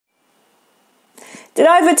Did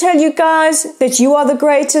I ever tell you guys that you are the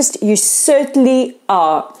greatest? You certainly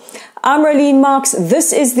are. I'm Rolene Marks.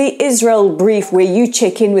 This is the Israel Brief, where you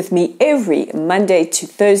check in with me every Monday to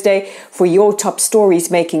Thursday for your top stories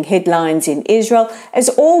making headlines in Israel, as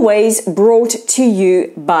always brought to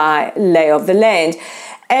you by Lay of the Land.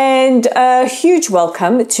 And a huge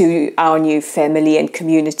welcome to our new family and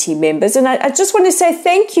community members. And I just want to say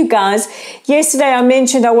thank you, guys. Yesterday I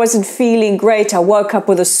mentioned I wasn't feeling great. I woke up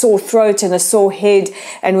with a sore throat and a sore head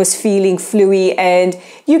and was feeling fluey. And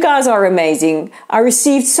you guys are amazing. I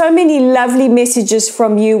received so many lovely messages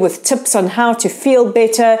from you with tips on how to feel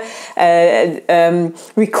better,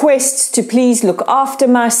 requests to please look after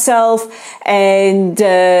myself, and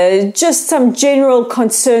just some general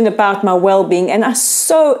concern about my well-being. And I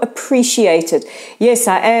so appreciate it. Yes,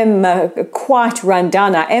 I am quite run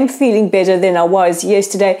down. I am feeling better than I was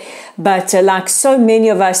yesterday, but like so many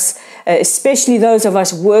of us, especially those of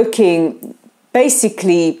us working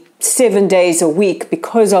basically 7 days a week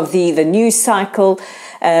because of the news cycle,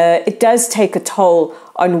 it does take a toll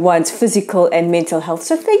on one's physical and mental health.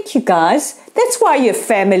 So thank you, guys. That's why you're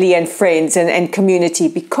family and friends and community,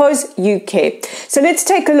 because you care. So let's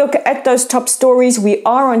take a look at those top stories. We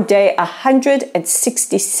are on day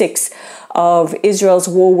 166 of Israel's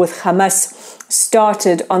war with Hamas,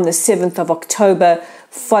 started on the 7th of October,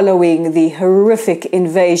 following the horrific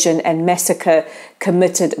invasion and massacre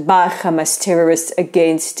committed by Hamas terrorists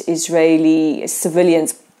against Israeli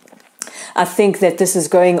civilians. I think that this is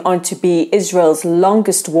going on to be Israel's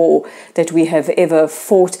longest war that we have ever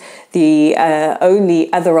fought. The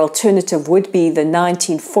only other alternative would be the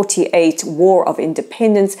 1948 War of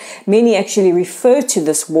Independence. Many actually refer to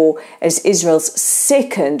this war as Israel's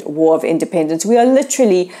second War of Independence. We are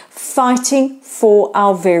literally fighting for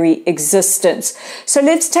our very existence. So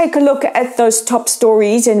let's take a look at those top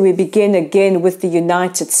stories, and we begin again with the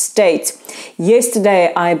United States.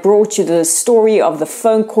 Yesterday, I brought you the story of the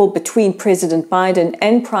phone call between President Biden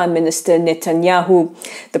and Prime Minister Netanyahu.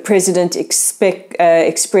 The president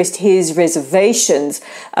expressed his reservations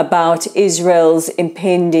about Israel's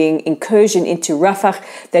impending incursion into Rafah.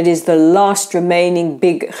 That is the last remaining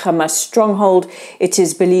big Hamas stronghold. It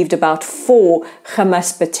is believed about 4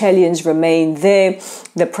 Hamas battalions remain there.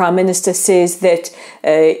 The Prime Minister says that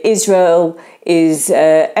Israel is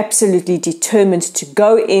absolutely determined to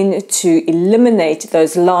go in to eliminate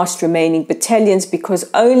those last remaining battalions, because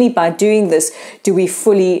only by doing this do we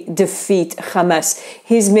fully defeat Hamas.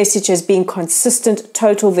 His message has been consistent: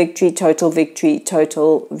 total victory, total victory,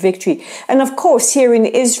 total victory. And of course, here in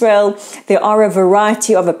Israel, there are a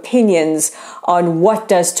variety of opinions on what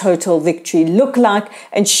does total victory look like,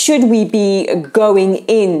 and should we be going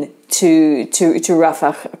in to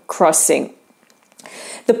Rafah crossing.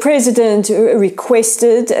 The president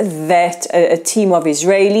requested that a team of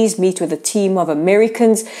Israelis meet with a team of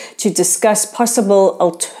Americans to discuss possible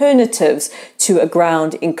alternatives to a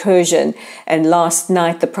ground incursion. And last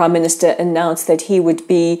night, the Prime Minister announced that he would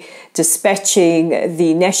be dispatching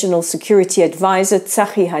the National Security Advisor,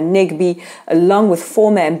 Tzachi Hanegbi, along with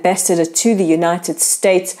former ambassador to the United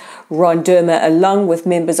States, Ron Dermer, along with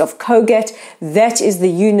members of COGAT. That is the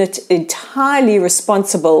unit entirely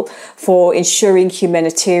responsible for ensuring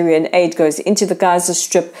humanitarian aid goes into the Gaza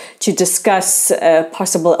Strip, to discuss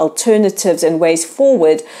possible alternatives and ways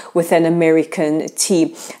forward with an American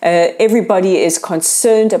team. Everybody is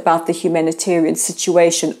concerned about the humanitarian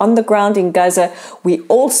situation on the ground in Gaza. We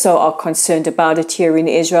also are concerned about it here in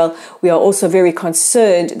Israel. We are also very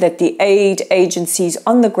concerned that the aid agencies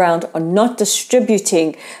on the ground are not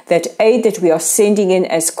distributing that aid that we are sending in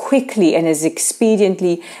as quickly and as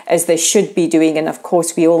expediently as they should be doing. And of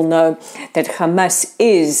course, we all know that Hamas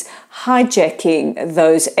is hijacking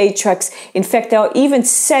those aid trucks. In fact, they are even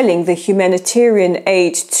selling the humanitarian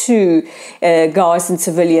aid to Gazan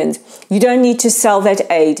civilians. You don't need to sell that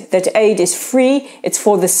aid. That aid is free. It's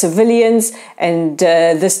for the civilians, and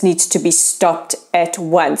this needs to be stopped at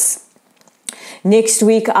once. Next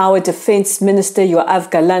week, our Defense Minister, Yoav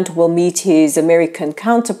Gallant, will meet his American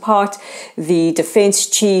counterpart, the Defense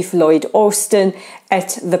Chief, Lloyd Austin,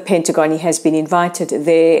 at the Pentagon. He has been invited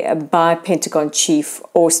there by Pentagon Chief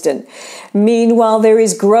Austin. Meanwhile, there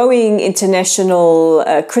is growing international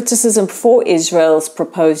criticism for Israel's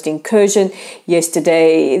proposed incursion.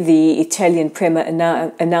 Yesterday, the Italian Premier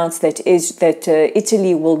announced that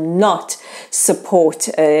Italy will not support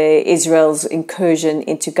Israel's incursion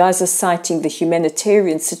into Gaza, citing the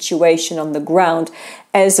humanitarian situation on the ground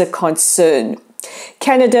as a concern.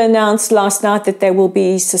 Canada announced last night that they will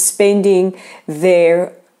be suspending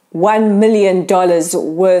their $1 million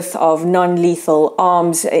worth of non-lethal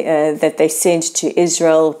arms that they send to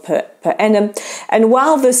Israel per annum. And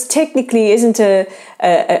while this technically isn't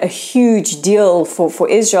a huge deal for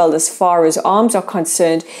Israel as far as arms are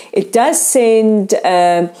concerned, it does send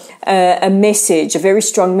a message, a very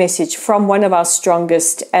strong message from one of our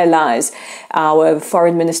strongest allies. Our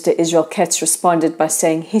Foreign Minister Israel Katz responded by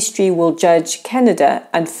saying history will judge Canada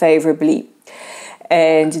unfavorably.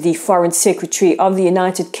 And the Foreign Secretary of the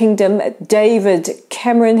United Kingdom, David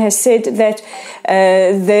Cameron, has said that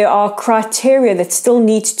there are criteria that still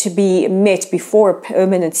need to be met before a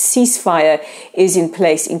permanent ceasefire is in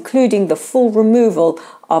place, including the full removal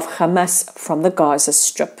of Hamas from the Gaza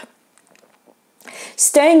Strip.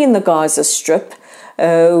 Staying in the Gaza Strip,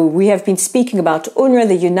 we have been speaking about UNRWA,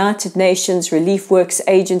 the United Nations Relief Works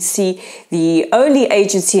Agency, the only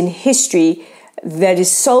agency in history that is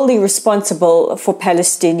solely responsible for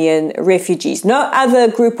Palestinian refugees. No other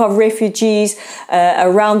group of refugees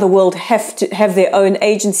around the world have their own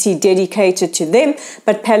agency dedicated to them,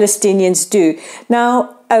 but Palestinians do.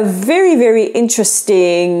 Now, a very, very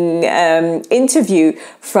interesting interview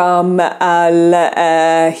from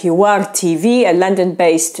Al-Hiwar TV, a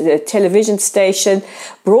London-based television station,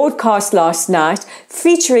 broadcast last night,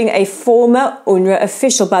 featuring a former UNRWA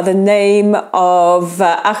official by the name of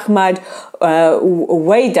Ahmad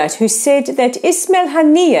Waidat, who said that Ismail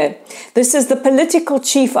Haniyeh, this is the political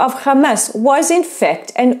chief of Hamas, was in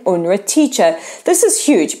fact an UNRWA teacher. This is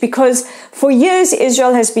huge because for years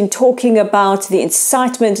Israel has been talking about the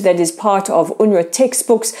incitement that is part of UNRWA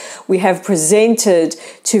textbooks. We have presented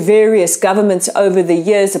to various governments over the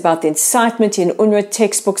years about the incitement in UNRWA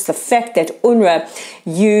textbooks, the fact that UNRWA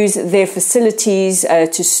use their facilities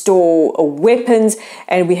to store weapons,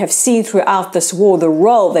 and we have seen throughout this war the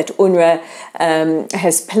role that UNRWA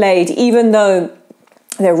has played, even though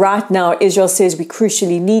right now Israel says we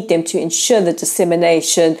crucially need them to ensure the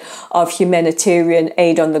dissemination of humanitarian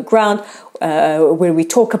aid on the ground. When we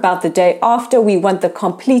talk about the day after, we want the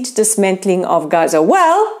complete dismantling of Gaza.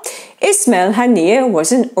 Well, Ismail Haniyeh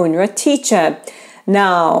was an UNRWA teacher.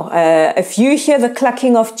 Now, if you hear the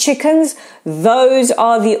clucking of chickens, those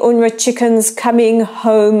are the UNRWA chickens coming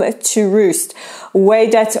home to roost.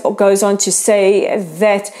 Waidat goes on to say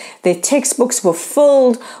that their textbooks were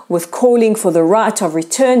filled with calling for the right of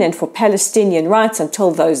return and for Palestinian rights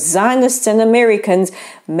until those Zionists and Americans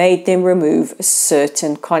made them remove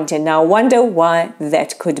certain content. Now, I wonder why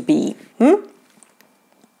that could be.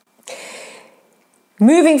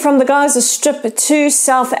 Moving from the Gaza Strip to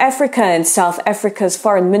South Africa, and South Africa's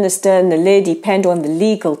Foreign Minister Naledi Pandor and the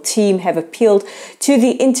legal team have appealed to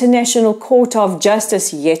the International Court of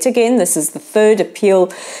Justice yet again. This is the third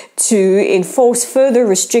appeal to enforce further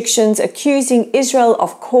restrictions, accusing Israel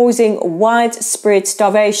of causing widespread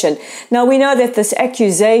starvation. Now, we know that this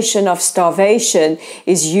accusation of starvation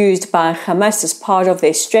is used by Hamas as part of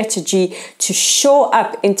their strategy to shore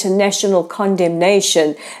up international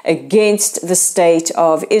condemnation against the state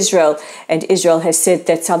of Israel. And Israel has said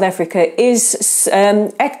that South Africa is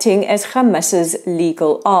acting as Hamas's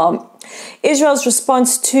legal arm. Israel's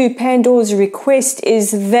response to Pandor's request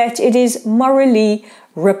is that it is morally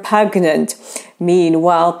repugnant.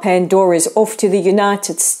 Meanwhile, Pandor is off to the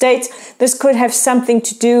United States. This could have something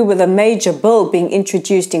to do with a major bill being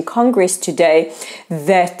introduced in Congress today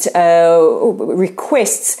that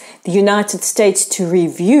requests the United States to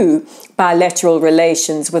review bilateral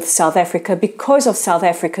relations with South Africa because of South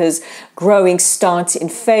Africa's growing stance in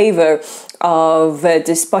favor of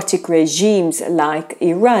despotic regimes like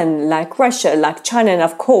Iran, like Russia, like China, and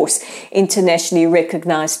of course, internationally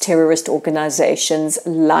recognized terrorist organizations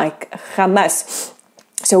like Hamas.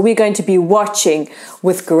 So we're going to be watching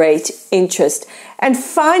with great interest. And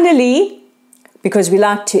finally, because we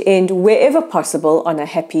like to end wherever possible on a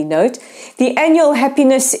happy note, the annual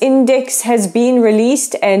happiness index has been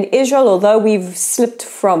released, and Israel, although we've slipped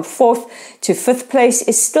from 4th to 5th place,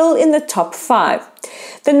 is still in the top 5.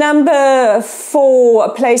 The number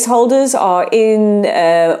 4 placeholders are in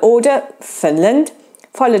order: Finland,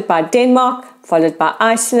 followed by Denmark, followed by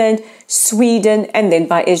Iceland, Sweden, and then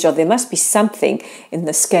by Israel. There must be something in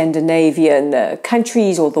the Scandinavian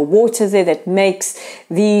countries or the water there that makes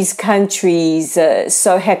these countries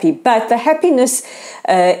so happy. But the happiness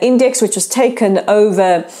index, which was taken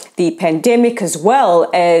over the pandemic as well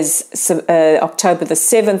as October the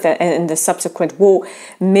 7th and the subsequent war,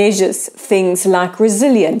 measures things like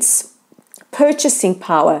resilience, purchasing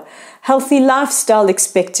power, healthy lifestyle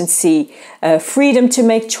expectancy, freedom to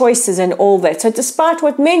make choices, and all that. So despite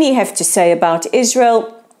what many have to say about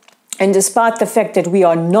Israel, and despite the fact that we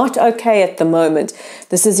are not okay at the moment,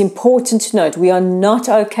 this is important to note, we are not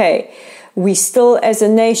okay. we still as a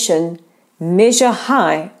nation measure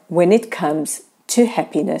high when it comes to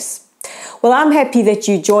happiness. Well, I'm happy that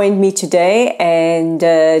you joined me today, and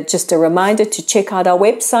just a reminder to check out our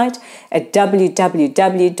website at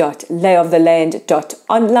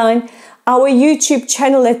www.layoftheland.online, our YouTube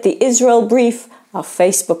channel at the Israel Brief, our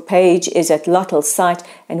Facebook page is at Lottel Site,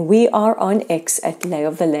 and we are on X at Lay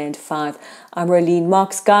of the Land 5. I'm Rolene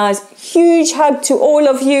Marks. Guys, huge hug to all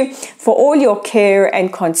of you for all your care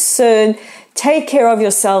and concern. Take care of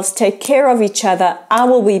yourselves, take care of each other. I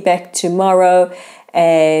will be back tomorrow.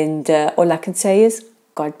 And all I can say is,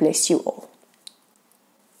 God bless you all.